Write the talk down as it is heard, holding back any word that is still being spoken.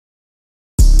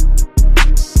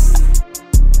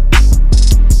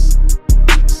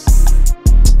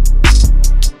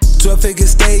12-figure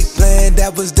estate plan,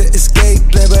 that was the escape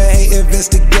plan. But ain't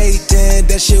investigating,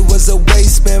 that shit was a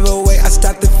waste, man. But wait, I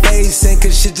stopped the facing,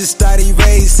 cause shit just started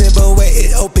racing. But wait,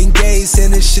 it opened gates,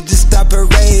 and it shit just stopped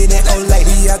parading. Oh,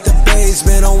 lady out the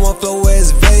basement, on one floor where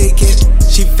it's vacant.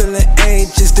 She feeling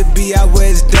anxious to be out where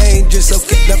it's dangerous.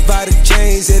 Okay, love how the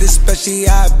chains hit, especially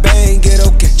how I bang it.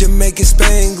 Okay, Jamaican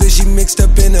Spanglish, she mixed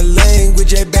up in the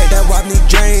language. Hey, back that wop need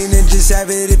draining, just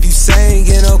have it if you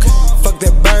singing. Okay, fuck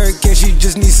that Birkin, she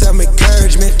just needs some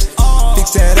encouragement.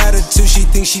 Fix that attitude, she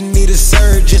thinks she need a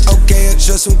surgeon. Okay,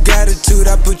 show some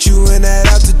gratitude, I put you in that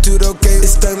altitude. Okay,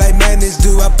 it's stuck like madness,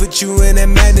 do I put you in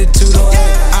that magnitude? Okay,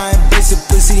 I embrace a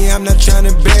pussy, I'm not trying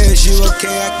to embarrass you.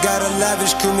 Okay, I got a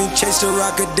lavish crew, me chase the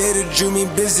rock, a data drew me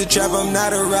busy trap. I'm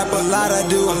not a rapper, a lot I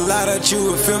do, a lot I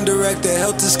chew. A film director,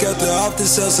 helter skelter, off the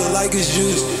salsa like it's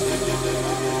juice.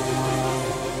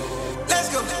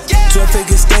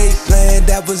 12-figure estate plan,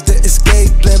 that was the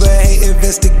escape plan. But ain't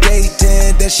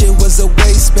investigating, that shit was a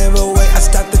waste, man. But wait, I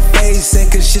stopped the facing,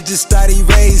 cause shit just started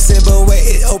racing. But wait,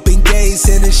 it opened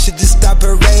gates, and it shit just stopped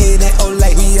parading. Oh,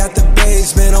 like we out the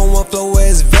basement, on one floor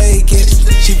where it's vacant.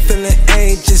 She feeling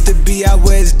anxious to be out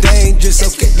where it's dangerous.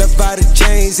 Okay, love how the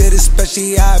chains hit,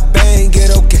 especially how I bang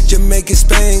it. Okay, Jamaican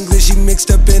Spanglish, she mixed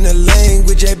up in the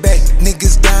language. Hey, back,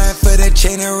 niggas dying for that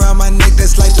chain around my neck,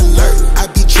 that's life alert.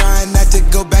 I be trying not to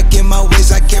go back in my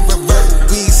ways, I can't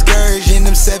revert. We excursion,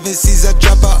 them 7 C's, I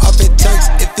drop her off at Turks.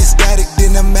 If it's static,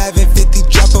 then I'm having 50,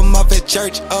 drop them off at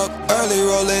church. Up early,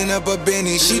 rolling up a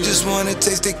Benny. She just wanna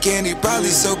taste the candy,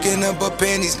 probably soaking up her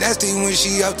panties. Nasty when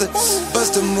she out the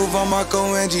bust a move on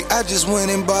Marco Angie. I just went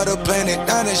and bought a planet,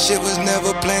 now that shit was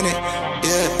never planned.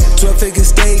 Yeah, 12-figure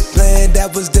estate plan,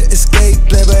 that was the escape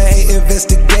plan. But ain't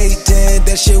investigating,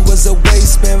 that shit was a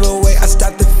waste, man. But wait, I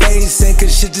stopped the facing,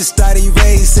 cause shit just started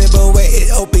racing. But wait,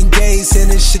 it opened gates,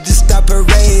 and it shit just stopped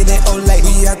parading. Oh, like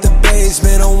we out the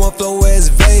basement, on one floor where it's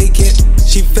vacant.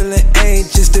 She feeling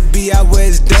anxious to be out where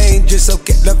it's dangerous.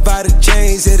 Okay, love how the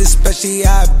chains hit, especially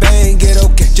how I bang it.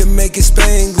 Okay, Jamaican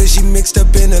Spanglish, she mixed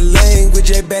up in the language.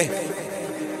 Hey, babe.